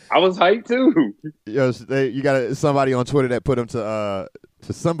 look, I was hyped too. Yes, you got somebody on Twitter that put him to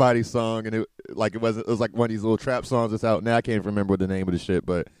somebody's song, and it was like one of these little trap songs that's out now. I can't remember the name of the shit,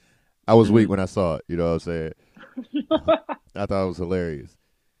 but I was weak when I saw it. You know what I'm saying? I thought it was hilarious.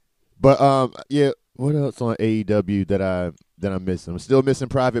 But yeah, what else on AEW that I'm missing? I'm still missing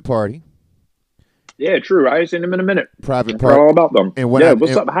Private Party. Yeah, true. I ain't seen them in a minute. Private Party, all about them. And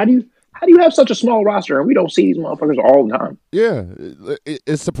what's up? How do you have such a small roster and we don't see these motherfuckers all the time? Yeah,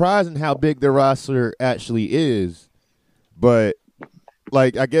 it's surprising how big their roster actually is, but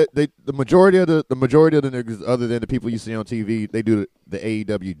like I get the majority of the niggas, other than the people you see on TV, they do the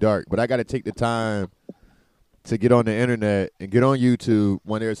AEW dark. But I got to take the time to get on the internet and get on YouTube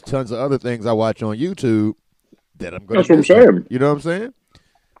when there's tons of other things I watch on YouTube that I'm going to. That's what I'm saying. You know what I'm saying?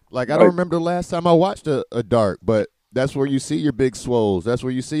 Like, I don't remember the last time I watched a dark, but that's where you see your Big Swoles. That's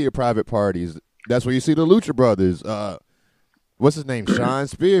where you see your Private Parties. That's where you see the Lucha Brothers. What's his name? Sean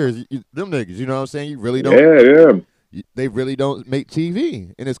Spears. Them niggas, you know what I'm saying? You really don't. Yeah. They really don't make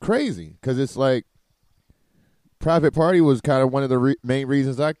TV, and it's crazy because it's like Private Party was kind of one of the main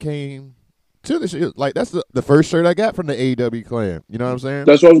reasons I came to the shit. Like, that's the first shirt I got from the AEW clan. You know what I'm saying?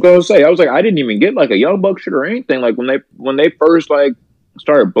 That's what I was going to say. I was like, I didn't even get like a Young Buck shirt or anything. Like when they first like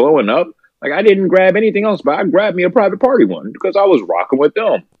started blowing up, like I didn't grab anything else, but I grabbed me a Private Party one because I was rocking with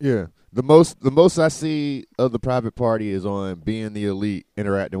them. Yeah. The most I see of the Private Party is on Being the Elite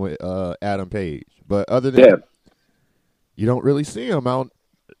interacting with Adam Page. But other than that, you don't really see them out.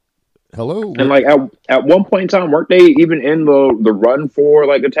 Hello. And like at one point in time, weren't they even in the run for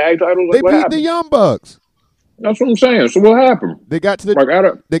like a tag title? Like, they beat the Young Bucks. That's what I'm saying. So what happened? They got to the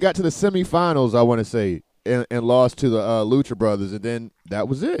semifinals, I want to say, and lost to the Lucha Brothers, and then that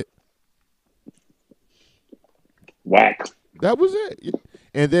was it. Whack. That was it.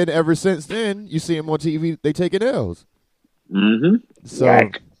 And then ever since then, you see them on TV, they taking L's. Mm-hmm. So,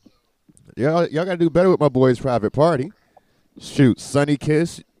 Whack. y'all got to do better with my boys' Private Party. Shoot, Sonny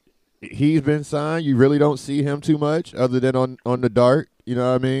Kiss, he's been signed. You really don't see him too much other than on the dark. You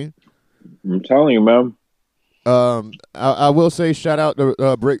know what I mean? I'm telling you, man. I will say shout out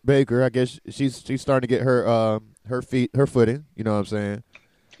to Britt Baker. I guess she's starting to get her footing. You know what I'm saying?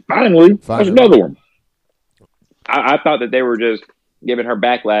 Finally. That's Finally. another one. I thought that they were just giving her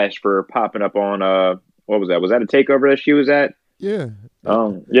backlash for popping up on what was that? Was that a takeover that she was at? Yeah.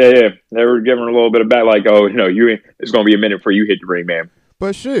 Yeah. They were giving her a little bit of back, like, oh, it's gonna be a minute before you hit the ring, man.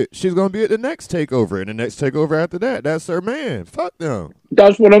 But shit, she's gonna be at the next takeover, and the next takeover after that. That's her man. Fuck them.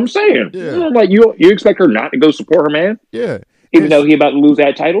 That's what I'm saying. Yeah. Like you expect her not to go support her man, Yeah. even though he about to lose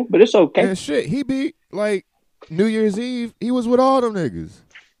that title, but it's okay. And shit, he beat like New Year's Eve. He was with all them niggas.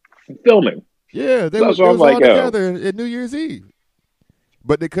 Filming. Yeah, they That's was what all I'm like, together at New Year's Eve.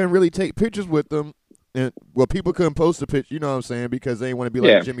 But they couldn't really take pictures with them. And well, people couldn't post a picture, you know what I'm saying, because they didn't want to be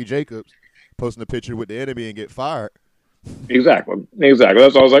like Jimmy Jacobs posting a picture with the enemy and get fired. Exactly. That's why I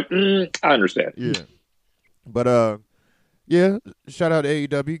was like, I understand. Yeah. But yeah, shout out to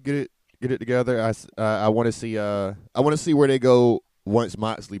AEW. Get it together. I want to see where they go once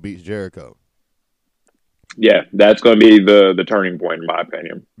Moxley beats Jericho. Yeah, that's going to be the turning point, in my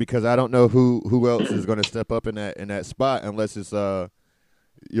opinion. Because I don't know who else is going to step up in that spot unless it's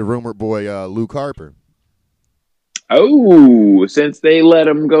your rumored boy Luke Harper. Oh, since they let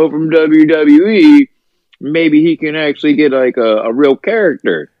him go from WWE, maybe he can actually get like a real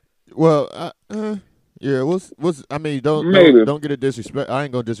character. Well, yeah, I mean, don't get a disrespect. I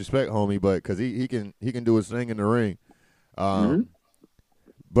ain't gonna disrespect homie, but because he can do his thing in the ring.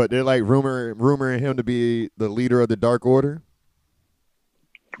 But they're like rumoring him to be the leader of the Dark Order.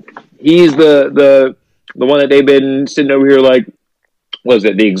 He's the one that they've been sitting over here like, was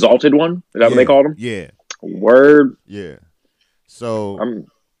it the Exalted One? Is that what they called him? Yeah. Word. Yeah. So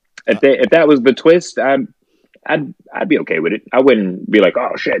if that was the twist, I'd be okay with it. I wouldn't be like,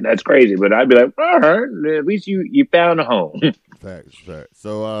 oh shit, that's crazy, but I'd be like, all right, at least you found a home. Facts.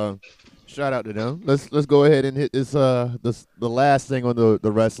 So shout out to them. Let's go ahead and hit this the last thing on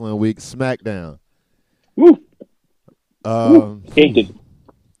the wrestling week, SmackDown. Woo. I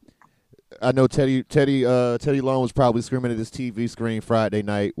know Teddy Long was probably screaming at his TV screen Friday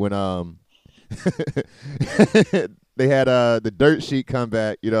night when they had the dirt sheet come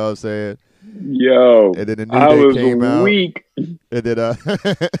back, you know what I'm saying? Yo, and then the New Day came out. Weak. And then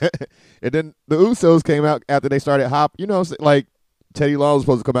and then the Usos came out after they started hop. You know what I'm saying? Like Teddy Long was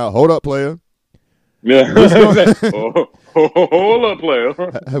supposed to come out. Hold up, player. Yeah. Hold up, player.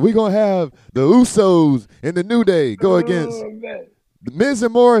 We gonna have the Usos and the New Day go against the Miz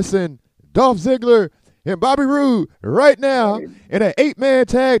and Morrison, Dolph Ziggler, and Bobby Roode right now in an 8-man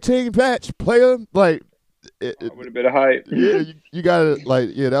tag team match, player. Like, it would have been a hype. Yeah, you gotta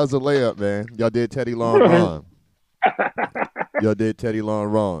that was a layup, man. Y'all did Teddy Long wrong. Y'all did Teddy Long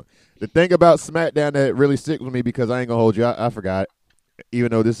wrong. The thing about SmackDown that really sticks with me, because I ain't gonna hold you, I forgot.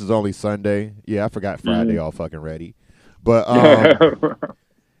 Even though this is only Sunday, I forgot Friday all fucking ready. But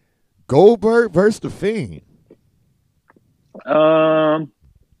Goldberg versus The Fiend. I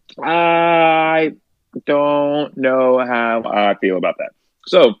don't know how I feel about that.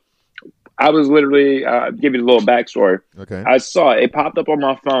 So, I was literally give you a little backstory. Okay. I saw it popped up on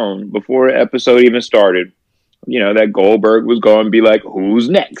my phone before the episode even started. You know, that Goldberg was going to be like, who's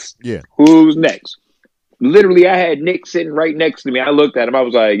next? Yeah. Who's next? Literally, I had Nick sitting right next to me. I looked at him. I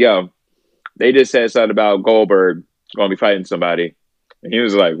was like, yo, they just said something about Goldberg going to be fighting somebody. And he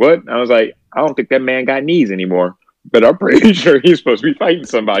was like, what? I was like, I don't think that man got knees anymore. But I'm pretty sure he's supposed to be fighting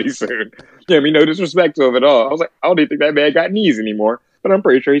somebody soon. Yeah, I mean, no disrespect to him at all. I was like, I don't even think that man got knees anymore. But I'm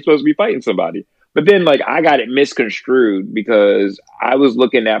pretty sure he's supposed to be fighting somebody. But then, like, I got it misconstrued because I was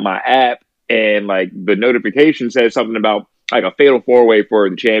looking at my app and, like, the notification said something about, like, a fatal four-way for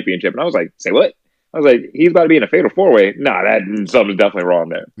the championship. And I was like, say what? I was like, he's about to be in a fatal four-way. Nah, something's definitely wrong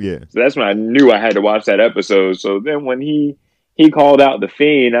there. Yeah. So that's when I knew I had to watch that episode. So then when he called out The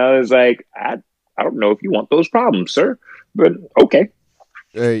Fiend, I was like, I don't know if you want those problems, sir. But, okay.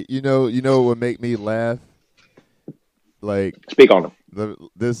 Hey, you know what would make me laugh? Like, speak on them.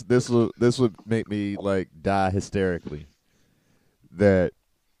 This would make me like die hysterically. That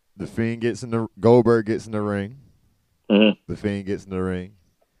the Fiend Goldberg gets in the ring. Mm-hmm. The Fiend gets in the ring.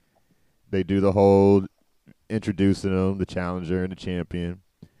 They do the whole introducing them, the challenger and the champion.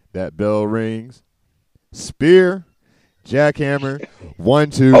 That bell rings. Spear, jackhammer, 1,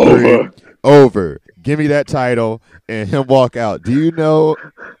 2, 3, over. Give me that title and him walk out. Do you know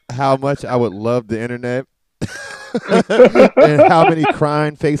how much I would love the internet? And how many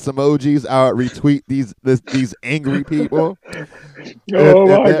crying face emojis I would retweet these angry people. Oh if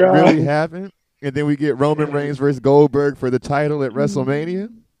my that God. really happened, and then we get Roman Reigns versus Goldberg for the title at WrestleMania.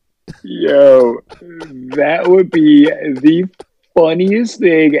 Yo, that would be the funniest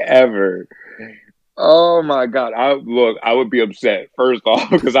thing ever. Oh my god! I would be upset first off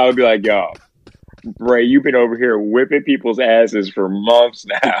because I would be like, "Yo, Ray, you've been over here whipping people's asses for months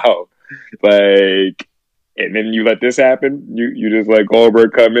now, like, and then you let this happen. You just let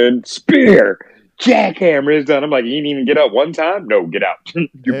Goldberg come in, spear, jackhammer is done. I'm like, you didn't even get up one time. No, get out.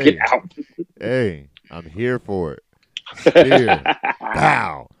 You Hey. get out. Hey, I'm here for it. Spear.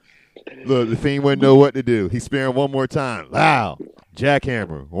 Pow. Look, the Fiend wouldn't know what to do. He's spearing one more time. Wow.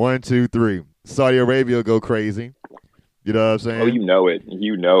 Jackhammer. 1, 2, 3. Saudi Arabia will go crazy. You know what I'm saying? Oh, you know it.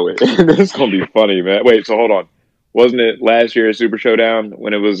 You know it. This is gonna be funny, man. Wait, so hold on. Wasn't it last year at Super Showdown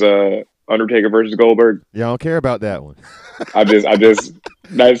when it was Undertaker versus Goldberg? Yeah, I don't care about that one.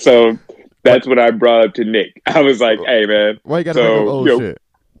 That's what I brought up to Nick. I was like, hey man, Why you got to bring up old shit?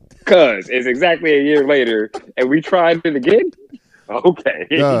 Cause it's exactly a year later and we tried it again. Okay.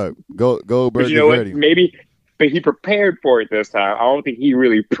 Goldberg But you know is what? ready. But he prepared for it this time. I don't think he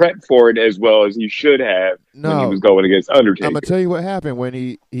really prepped for it as well as he should have when he was going against Undertaker. I'm gonna tell you what happened when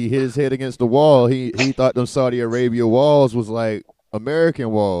he hit his head against the wall. He thought them Saudi Arabia walls was like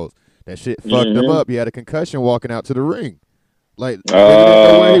American walls. That shit fucked him up. He had a concussion walking out to the ring. Like they didn't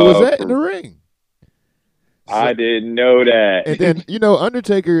know where he was at in the ring. So, I didn't know that. And then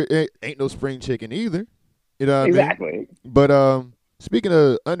Undertaker ain't no spring chicken either. You know what exactly. I mean? But speaking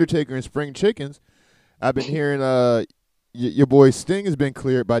of Undertaker and spring chickens, I've been hearing your boy Sting has been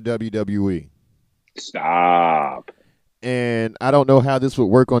cleared by WWE. Stop. And I don't know how this would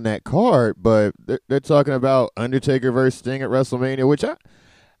work on that card, but they're talking about Undertaker versus Sting at WrestleMania, which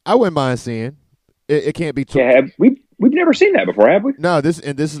I wouldn't mind seeing. It can't be too. Yeah, we've never seen that before, have we? No, this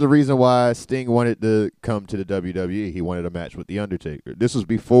is the reason why Sting wanted to come to the WWE. He wanted a match with the Undertaker. This was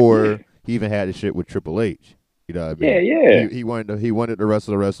before he even had his shit with Triple H. You know what I mean? Yeah. He wanted to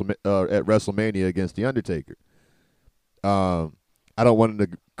wrestle at WrestleMania against the Undertaker. I don't want him to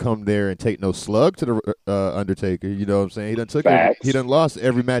come there and take no slug to the Undertaker. You know what I'm saying? He done lost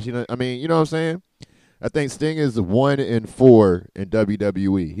every match. You know what I'm saying? I think Sting is 1-4 in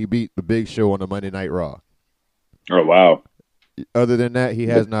WWE. He beat the Big Show on the Monday Night Raw. Oh wow! Other than that, he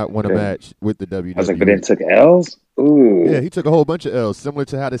has not won a match with the WWE. I was like, but then took L's. Ooh. Yeah, he took a whole bunch of L's, similar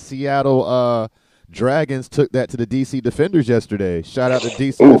to how the Seattle Dragons took that to the DC Defenders yesterday. Shout out to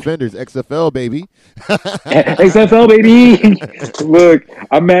DC Defenders, XFL baby. XFL baby. Look,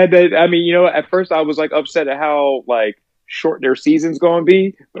 I'm mad that at first I was like upset at how like short their season's going to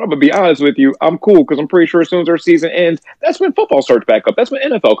be, but I'm gonna be honest with you, I'm cool because I'm pretty sure as soon as their season ends, that's when football starts back up. That's when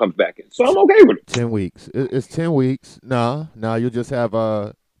NFL comes back in. So I'm okay with it. 10 weeks. It's 10 weeks. No, you'll just have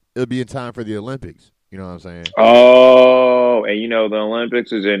it'll be in time for the Olympics. You know what I'm saying? Oh, and the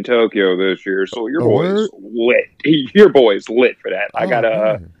Olympics is in Tokyo this year, so your boy's lit. Your boy's lit for that. I got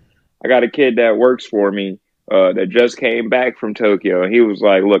a kid that works for me that just came back from Tokyo, and he was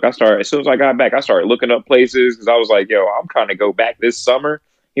like, "Look, as soon as I got back, I started looking up places because I was like, yo, I'm trying to go back this summer."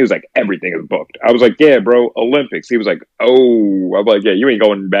 He was like, "Everything is booked." I was like, "Yeah, bro, Olympics." He was like, "Oh," I'm like, "Yeah, you ain't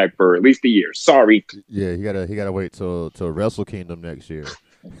going back for at least a year. Sorry." Yeah, he gotta wait till Wrestle Kingdom next year.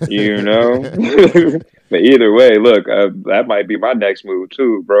 But either way, look, that might be my next move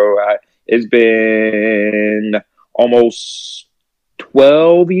too, bro. It's been almost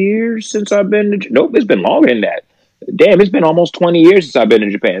 12 years since I've been to Nope, it's been longer than that. Damn, it's been almost 20 years since I've been in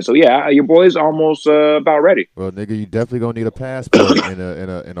Japan. So yeah, your boy's almost about ready. Well, nigga, you definitely gonna need a passport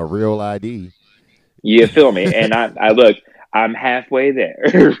and a real ID. You feel me? And I look, I'm halfway there.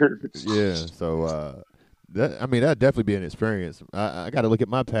 Yeah, so that'd definitely be an experience. I got to look at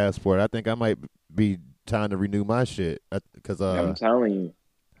my passport. I think I might be time to renew my shit because I'm telling you.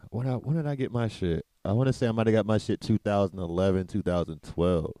 When did I get my shit? I want to say I might have got my shit 2011,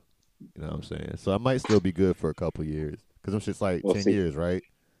 2012. You know what I'm saying? So I might still be good for a couple years because I'm just like 10 years, right?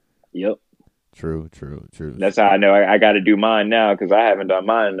 Yep. True. That's how I know I got to do mine now because I haven't done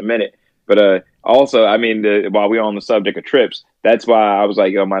mine in a minute. But also, I mean, while we're on the subject of trips, that's why I was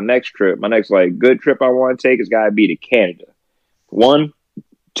like, my next like good trip I want to take has got to be to Canada. One,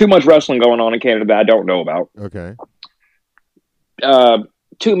 too much wrestling going on in Canada that I don't know about. Okay.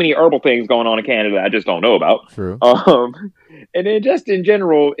 Too many herbal things going on in Canada that I just don't know about. True. And then just in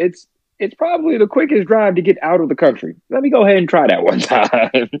general, it's probably the quickest drive to get out of the country. Let me go ahead and try that one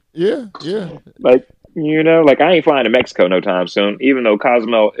time. Yeah. Like, I ain't flying to Mexico no time soon, even though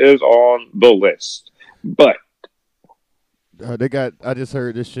Cozumel is on the list. But I just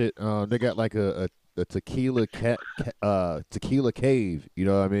heard this shit. They got like a tequila tequila cave. You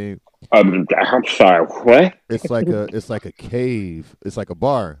know what I mean? I'm sorry. What? It's like a cave. It's like a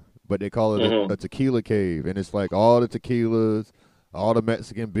bar, but they call it a tequila cave, and it's like all the tequilas, all the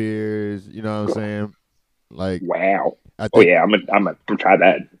Mexican beers. You know what I'm saying? Like, wow. I Oh think, yeah, I'm gonna try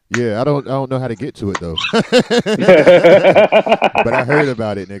that. yeah, I don't know how to get to it though. But I heard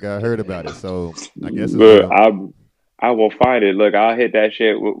about it, nigga. I heard about it. So I guess it's Look, real. I will find it. Look, I'll hit that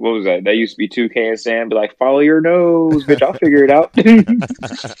shit. What was that? That used to be 2K and Sam. Be like, follow your nose, bitch. I'll figure it out.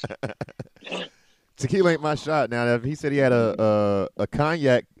 Tequila ain't my shot. Now, if he said he had a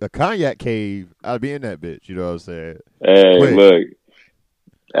cognac cave, I'd be in that bitch. You know what I'm saying? Hey, Quick. look.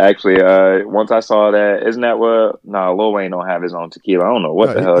 Actually, once I saw that, isn't that what? Nah, Lil Wayne don't have his own tequila. I don't know what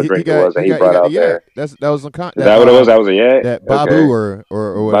No, the hell drink it was that he brought got the out there. yak. That was some Is that what it was? That was a yak? that Babu Okay.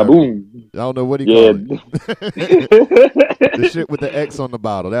 or whatever. Baboon. I don't know what he Yeah. called it. The shit with the X on the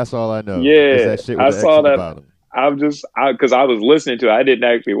bottle. That's all I know. Yeah, is that shit with I the X saw on the that. bottom. Because I was listening to it. I didn't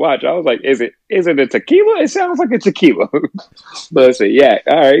actually watch. I was like, is it a tequila? It sounds like a tequila. But it's a yak.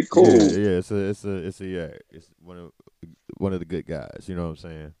 All right, cool. Yeah, it's a yak. It's one of the good guys. You know what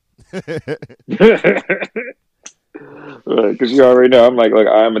I'm saying? Because you already know, I'm like, look,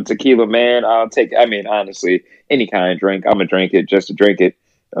 I'm a tequila man. I mean, honestly, any kind of drink, I'm gonna drink it just to drink it.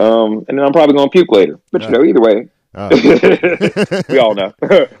 And then I'm probably gonna puke later. But you know, either way, we all know.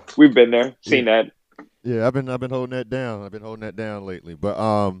 We've been there, seen that. Yeah, I've been holding that down. I've been holding that down lately. But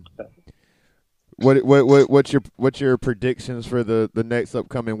what's your predictions for the next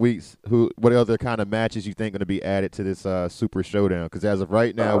upcoming weeks? What other kind of matches you think going to be added to this Super Showdown? Because as of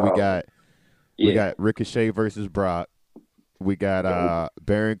right now, we got Ricochet versus Brock. We got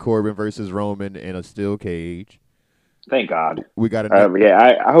Baron Corbin versus Roman in a steel cage. Thank God. We got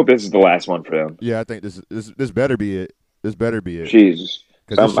I hope this is the last one for them. Yeah, I think this better be it. This better be it. Jesus,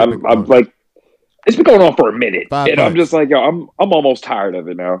 'Cause I'm like, it's been going on for a minute, 5 and I'm months. just like, yo, I'm almost tired of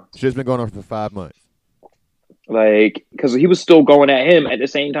it now. Shit's been going on for 5 months. Like, because he was still going at him at the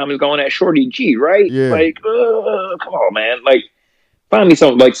same time as going at Shorty G, right? Yeah. Like, come on, man. Like, find me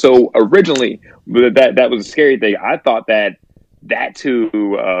something. Like, so originally, that was a scary thing. I thought that too,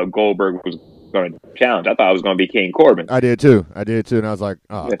 Goldberg was going to challenge. I thought it was going to be King Corbin. I did too, and I was like,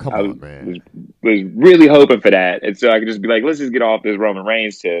 oh, come on, man. Was really hoping for that, and so I could just be like, let's just get off this Roman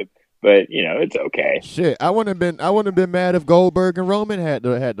Reigns tip. But you know, it's okay. Shit, I wouldn't have been mad if Goldberg and Roman had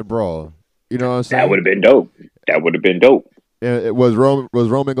the brawl. You know what I'm saying? That would have been dope. That would have been dope. And it was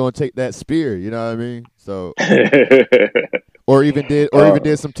Roman going to take that spear? You know what I mean? So, or even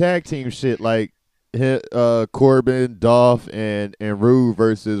did some tag team shit like Corbin, Dolph, and Rude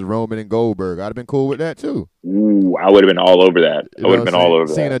versus Roman and Goldberg. I'd have been cool with that too. Ooh, I would have been all over that. You know what I'm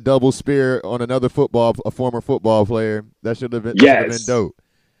saying? Seeing a double spear on another former football player, that should have been dope.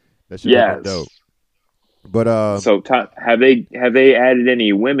 That should have been dope. But so have they added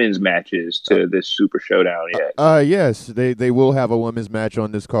any women's matches to this Super Showdown yet? Yes, they will have a women's match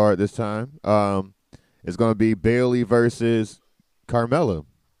on this card this time. It's going to be Bayley versus Carmella.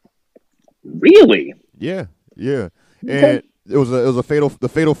 Really? Yeah. Okay. And it was a fatal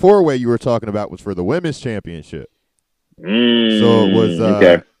 4-way you were talking about was for the women's championship. So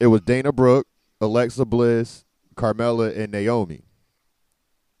it was Dana Brooke, Alexa Bliss, Carmella, and Naomi.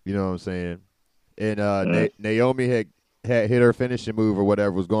 You know what I'm saying? And Naomi had hit her finishing move or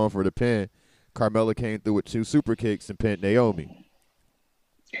whatever, was going for the pin. Carmella came through with 2 super kicks and pinned Naomi.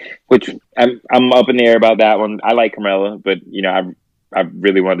 Which I'm up in the air about that one. I like Carmella, but you know, I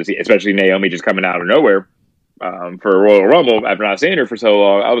really wanted to see, especially Naomi just coming out of nowhere for a Royal Rumble after not seeing her for so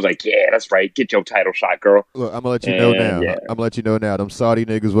long. I was like, yeah, that's right. Get your title shot, girl. Look, I'm gonna let you know now. Yeah. I'm gonna let you know now. Them Saudi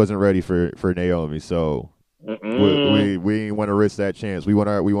niggas wasn't ready for Naomi, so we ain't want to risk that chance. We want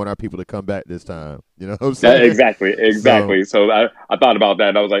our people to come back this time. You know what I'm saying? Exactly. So I thought about that.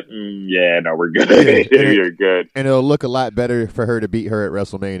 And I was like, yeah, no, we're good. Yeah, You're good. And it'll look a lot better for her to beat her at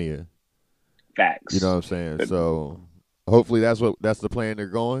WrestleMania. Facts. You know what I'm saying? So hopefully that's the plan they're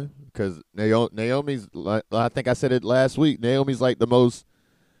going, because Naomi's like, I think I said it last week. Naomi's like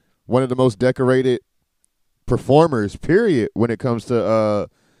one of the most decorated performers, period, when it comes to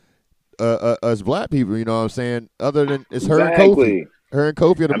us black people. You know what I'm saying? Other than it's her and Kofi. Her and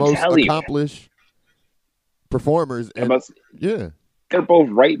Kofi are the most accomplished performers. And they're both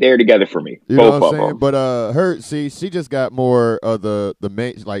right there together for me. You know what I'm saying? But she just got more of the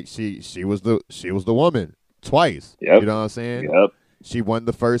main. Like she was the woman twice. Yep. You know what I'm saying? Yep. She won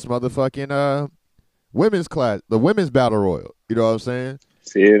the first motherfucking women's class, the women's battle royal. You know what I'm saying?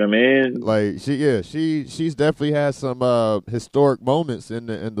 See what I mean? Like she's definitely had some historic moments in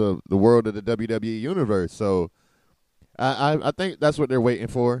the world of the WWE universe. So I think that's what they're waiting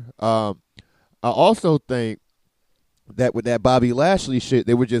for. I also think that with that Bobby Lashley shit,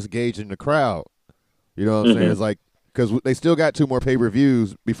 they were just gauging the crowd. You know what I'm saying? It's like, because they still got 2 more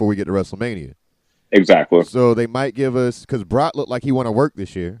pay-per-views before we get to WrestleMania. Exactly. So they might give us, because Brock looked like he want to work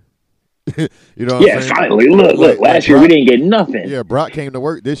this year. You know what Yeah, I'm saying? finally. Look. Last year we didn't get nothing. Yeah, Brock came to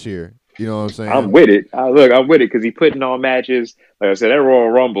work this year. You know what I'm saying? I'm with it. I'm with it because he putting on matches. Like I said, that Royal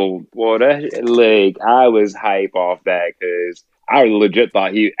Rumble, boy, I was hype off that because I legit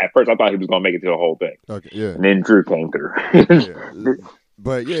thought at first I thought he was going to make it to the whole thing. Okay, yeah. And then Drew came through. Yeah.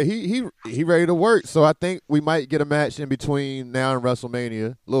 But yeah, he ready to work. So I think we might get a match in between now and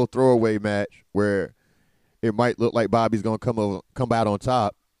WrestleMania, a little throwaway match where it might look like Bobby's gonna come out on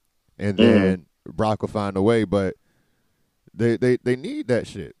top, and then Brock will find a way. But they need that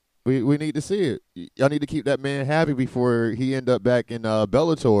shit. We need to see it. Y'all need to keep that man happy before he end up back in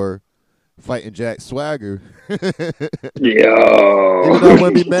Bellator fighting Jack Swagger. Yo, Even though I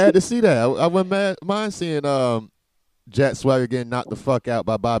wouldn't be mad to see that. I wouldn't mind seeing Jack Swagger getting knocked the fuck out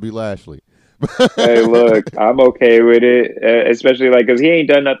by Bobby Lashley. Hey, look, I'm okay with it, especially because he ain't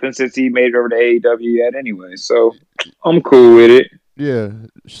done nothing since he made it over to AEW yet anyway. So I'm cool with it. Yeah,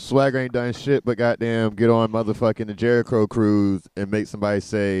 Swagger ain't done shit but goddamn get on motherfucking the Jericho cruise and make somebody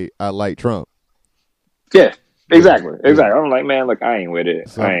say, I like Trump. Yeah, exactly. I'm like, man, look, I ain't with it.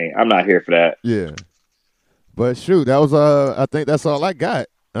 So, I'm not here for that. Yeah. But shoot, that was I think that's all I got.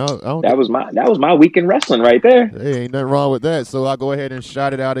 That was my week in wrestling right there. Hey, ain't nothing wrong with that. So I'll go ahead and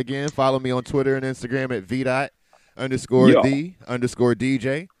shout it out again. Follow me on Twitter and Instagram at _the_DJ.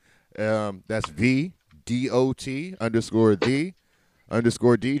 That's VDOT_the_DJ.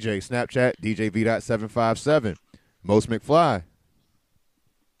 Snapchat DJ V.757. Most McFly.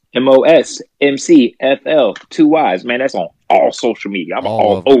 MOSMCFL 2 Y's. Man, that's on all social media. I'm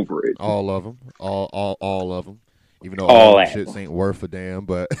all over it. All of them. All of them. Even though all that shits ain't worth a damn,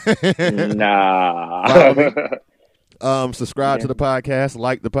 but nah. Subscribe to the podcast,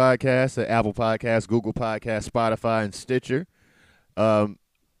 like the podcast at Apple Podcasts, Google Podcasts, Spotify, and Stitcher.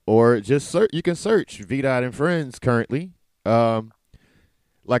 Or just search. You can search V-Dot and Friends currently.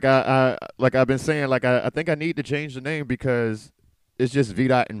 Like I've been saying, I think I need to change the name because it's just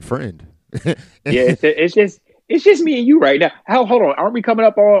V-Dot and Friend. Yeah, it's just me and you right now. Hold on. Aren't we coming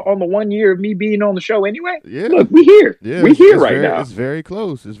up on the 1 year of me being on the show anyway? Yeah. Look, we here. Yeah, we here right now. It's very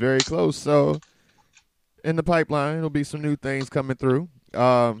close. So in the pipeline, there'll be some new things coming through.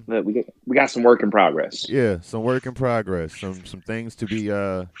 Look, we got some work in progress. Yeah, some work in progress. Some things to be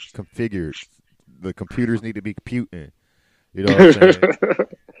configured. The computers need to be computing. You know what I'm saying?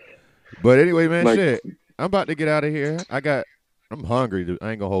 But anyway, man, shit. I'm about to get out of here. I'm hungry. Dude. I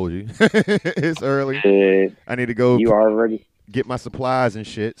ain't gonna hold you. It's early. I need to go. You already get my supplies and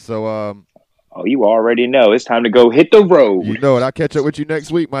shit. So, oh, you already know it's time to go hit the road. You know it. I'll catch up with you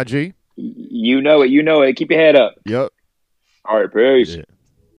next week, my G. You know it. Keep your head up. Yep. All right, peace. Yeah.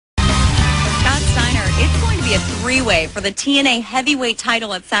 Scott Steiner, it's going to be a three-way for the TNA heavyweight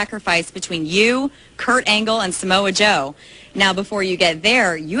title at Sacrifice between you, Kurt Angle, and Samoa Joe. Now, before you get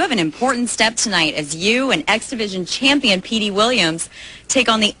there, you have an important step tonight as you and X Division champion Petey Williams take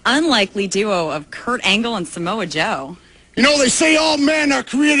on the unlikely duo of Kurt Angle and Samoa Joe. You know, they say all men are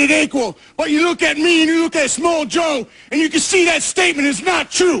created equal, but you look at me and you look at Samoa Joe, and you can see that statement is not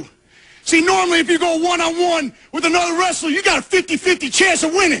true. See, normally if you go one-on-one with another wrestler, you got a 50-50 chance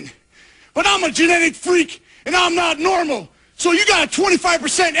of winning. But I'm a genetic freak, and I'm not normal. So you got a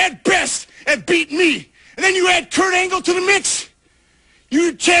 25% at best at beating me. And then you add Kurt Angle to the mix,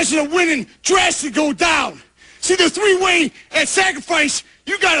 your chances of winning drastically go down. See, the three-way at Sacrifice,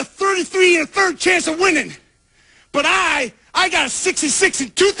 you got a 33 1/3 chance of winning. But I got a 66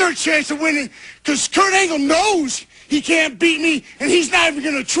 2/3 chance of winning because Kurt Angle knows he can't beat me, and he's not even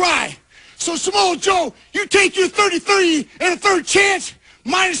going to try. So, Samoa Joe, you take your 33 1/3 chance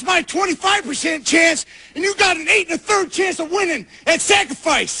minus my 25% chance, and you got an 8 1/3 chance of winning at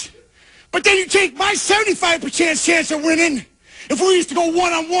Sacrifice. But then you take my 75% chance of winning, if we used to go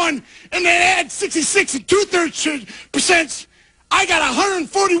one-on-one, and then add 66 2/3%, I got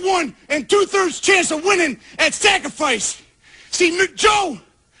 141 2/3 chance of winning at Sacrifice. See, Joe,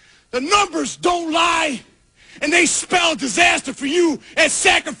 the numbers don't lie, and they spell disaster for you at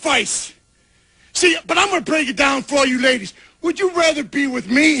Sacrifice. See, but I'm going to break it down for all you ladies. Would you rather be with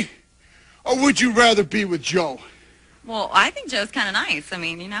me, or would you rather be with Joe? Well, I think Joe's kind of nice. I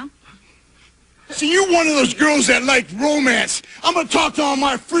mean, you know. See, you're one of those girls that like romance. I'm going to talk to all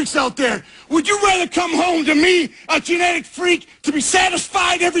my freaks out there. Would you rather come home to me, a genetic freak, to be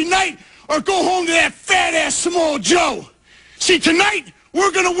satisfied every night, or go home to that fat-ass Samoa Joe? See, tonight,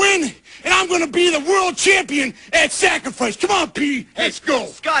 we're going to win, and I'm going to be the world champion at Sacrifice. Come on, P. Let's go.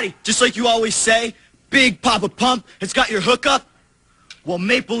 Scotty, just like you always say, Big Papa Pump has got your hookup. Well,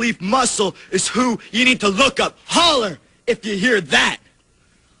 Maple Leaf Muscle is who you need to look up. Holler if you hear that.